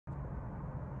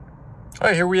All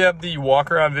right, here we have the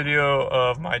walk-around video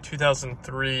of my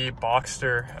 2003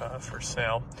 Boxster for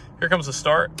sale. Here comes the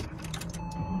start.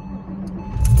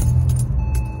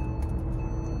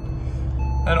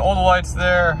 And all the lights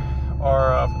there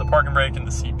are for the parking brake and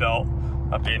the seat belt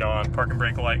being on. Parking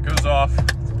brake light goes off,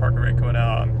 parking brake going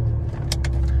out.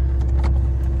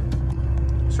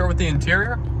 Start with the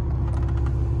interior.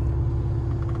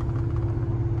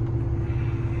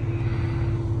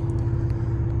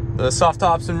 The soft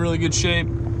top's in really good shape.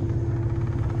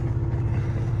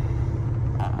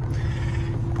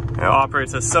 It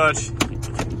operates as such.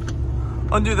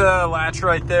 Undo the latch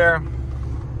right there.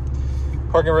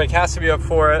 Parking brake has to be up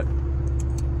for it.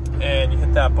 And you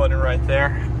hit that button right there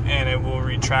and it will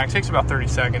retract. It takes about 30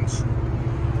 seconds.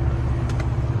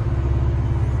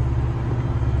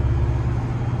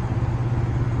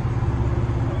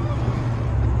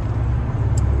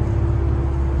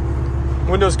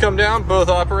 Windows come down, both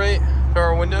operate,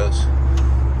 power windows.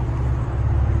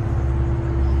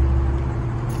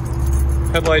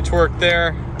 Headlights work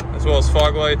there, as well as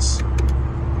fog lights.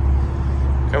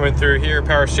 Coming through here,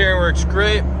 power steering works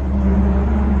great.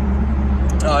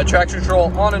 Traction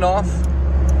control on and off.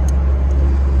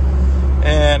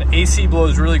 And AC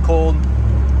blows really cold.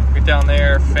 Get down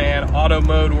there, fan, auto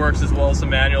mode works as well as the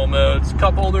manual modes.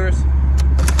 Cup holders,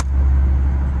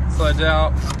 slides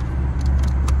out.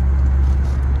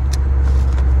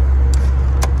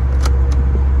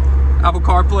 Apple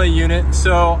CarPlay unit.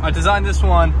 So I designed this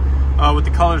one with the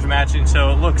colors matching,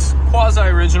 so it looks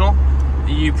quasi-original.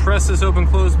 You press this open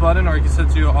close button, or you can set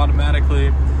it to automatically,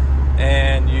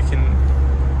 and you can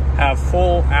have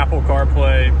full Apple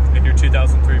CarPlay in your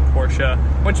 2003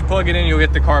 Porsche. Once you plug it in, you'll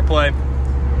get the CarPlay.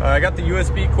 I got the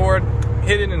USB cord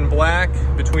hidden in black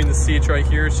between the seats right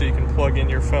here, so you can plug in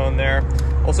your phone there.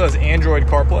 Also has Android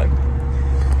CarPlay.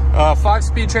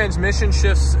 5-speed transmission,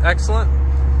 shifts excellent.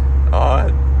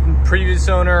 Previous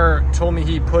owner told me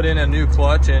he put in a new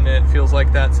clutch, and it feels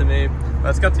like that to me.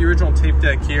 It's got the original tape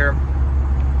deck here.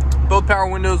 Both power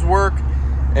windows work,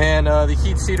 and the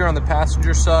heat seater on the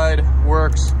passenger side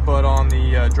works, but on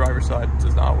the driver's side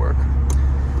does not work.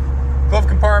 Glove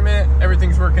compartment,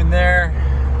 everything's working there.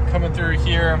 Coming through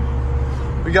here,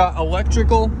 we got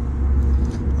electrical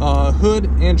hood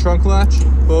and trunk latch,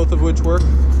 both of which work.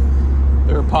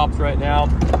 They're popped right now.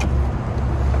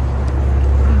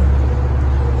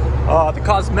 The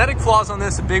cosmetic flaws on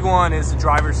this, a big one is the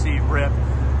driver's seat rip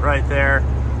right there.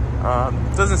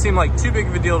 Doesn't seem like too big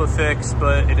of a deal to fix,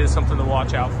 but it is something to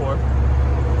watch out for.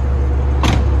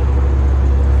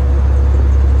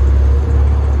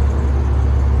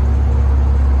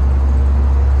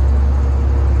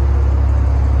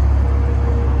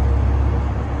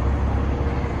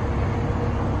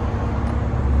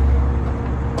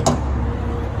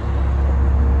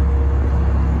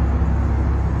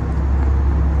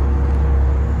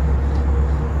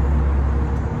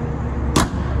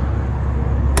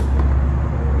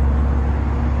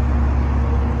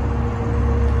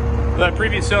 The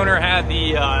previous owner had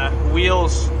the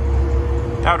wheels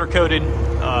powder coated.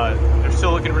 They're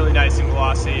still looking really nice and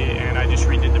glossy, and I just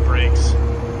redid the brakes.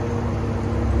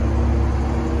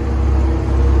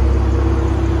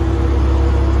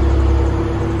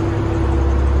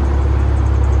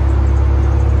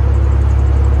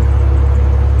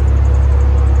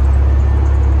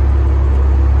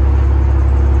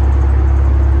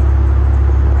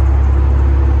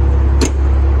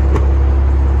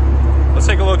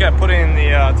 Take a look at putting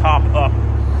the top up.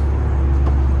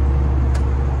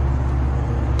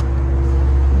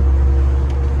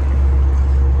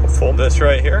 We'll fold this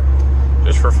right here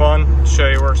just for fun, show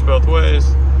you it works both ways.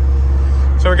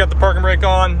 So we got the parking brake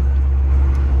on,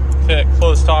 hit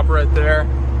close top right there, and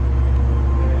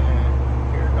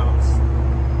here it comes.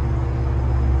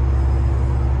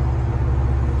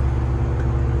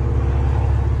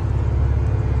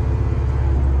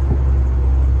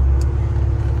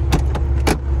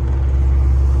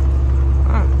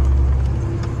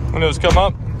 Windows come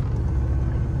up.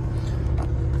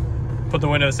 Put the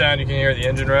windows down, you can hear the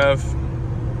engine rev.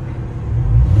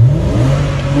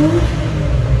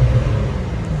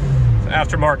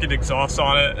 Aftermarket exhaust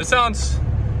on it. It sounds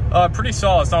pretty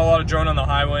solid. It's not a lot of drone on the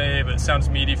highway, but it sounds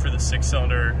meaty for the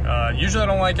 6-cylinder. Usually I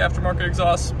don't like aftermarket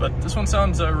exhaust, but this one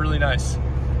sounds really nice.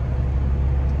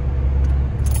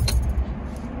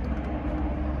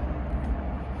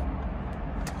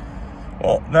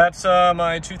 Well, that's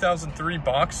my 2003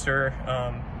 Boxster.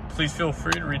 Please feel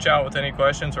free to reach out with any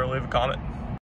questions or leave a comment.